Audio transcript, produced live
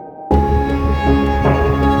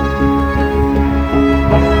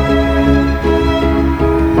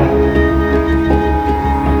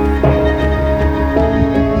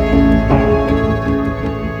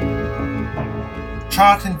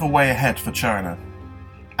charting the way ahead for China.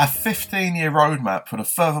 A 15-year roadmap for the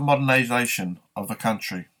further modernisation of the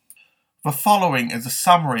country. The following is a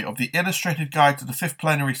summary of the Illustrated Guide to the 5th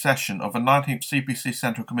Plenary Session of the 19th CPC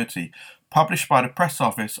Central Committee, published by the Press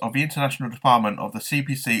Office of the International Department of the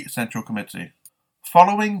CPC Central Committee.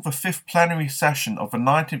 Following the 5th Plenary Session of the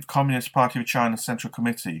 19th Communist Party of China Central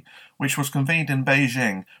Committee, which was convened in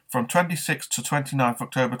Beijing from 26 to 29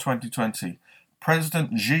 October 2020,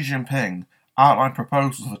 President Xi Jinping outlined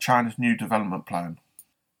proposals for China's new development plan.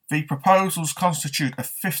 The proposals constitute a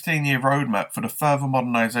 15-year roadmap for the further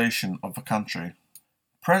modernisation of the country.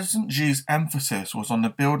 President Xi's emphasis was on the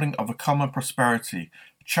building of a common prosperity.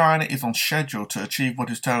 China is on schedule to achieve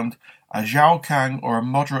what is termed a Zhaokang, or a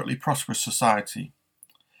moderately prosperous society.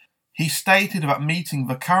 He stated that meeting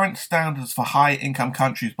the current standards for high-income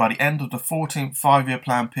countries by the end of the 14th five-year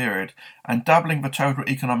plan period and doubling the total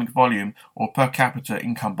economic volume or per capita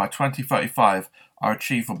income by 2035 are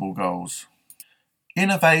achievable goals.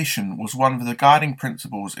 Innovation was one of the guiding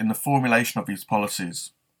principles in the formulation of these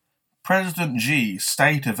policies. President Xi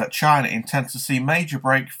stated that China intends to see major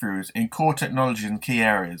breakthroughs in core technologies in key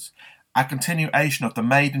areas, a continuation of the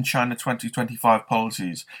Made in China 2025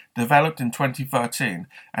 policies developed in 2013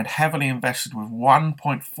 and heavily invested with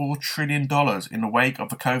 $1.4 trillion in the wake of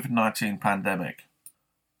the COVID-19 pandemic.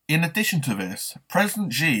 In addition to this,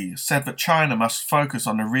 President Xi said that China must focus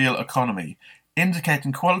on the real economy,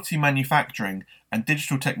 indicating quality manufacturing and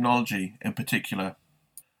digital technology in particular.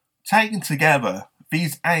 Taken together,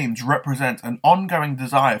 these aims represent an ongoing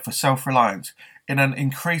desire for self-reliance in an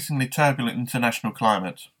increasingly turbulent international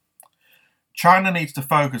climate. China needs to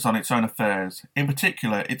focus on its own affairs, in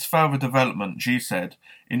particular its further development, Xi said,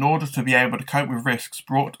 in order to be able to cope with risks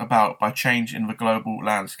brought about by change in the global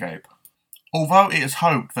landscape. Although it is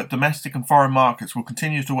hoped that domestic and foreign markets will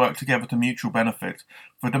continue to work together to mutual benefit,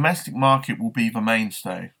 the domestic market will be the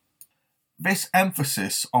mainstay. This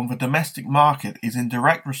emphasis on the domestic market is in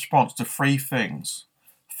direct response to three things.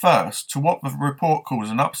 First, to what the report calls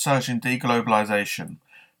an upsurge in deglobalization.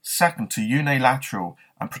 Second, to unilateral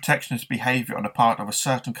and protectionist behaviour on the part of a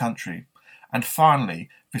certain country. And finally,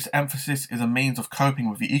 this emphasis is a means of coping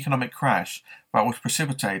with the economic crash that was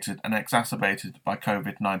precipitated and exacerbated by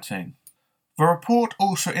COVID-19. The report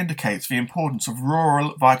also indicates the importance of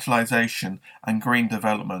rural vitalisation and green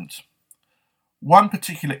development. One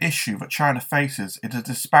particular issue that China faces is a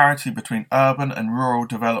disparity between urban and rural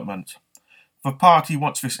development. The party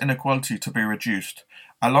wants this inequality to be reduced,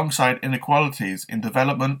 alongside inequalities in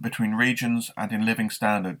development between regions and in living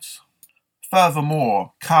standards.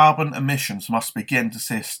 Furthermore, carbon emissions must begin to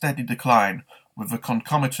see a steady decline with the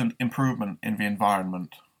concomitant improvement in the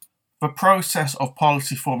environment. The process of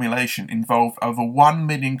policy formulation involved over 1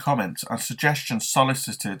 million comments and suggestions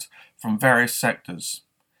solicited from various sectors.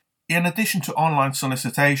 In addition to online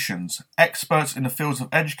solicitations, experts in the fields of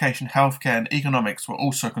education, healthcare and economics were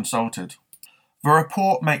also consulted. The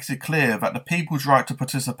report makes it clear that the people's right to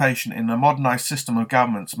participation in a modernised system of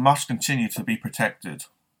governance must continue to be protected.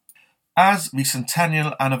 As the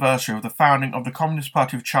centennial anniversary of the founding of the Communist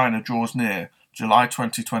Party of China draws near, July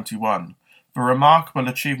 2021, the remarkable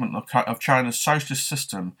achievement of China's socialist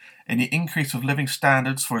system in the increase of living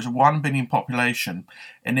standards for its 1 billion population,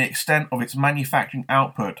 in the extent of its manufacturing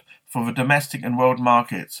output for the domestic and world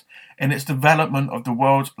markets, in its development of the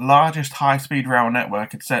world's largest high-speed rail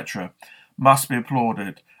network, etc., must be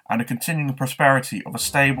applauded, and the continuing prosperity of a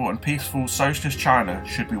stable and peaceful socialist China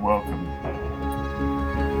should be welcomed.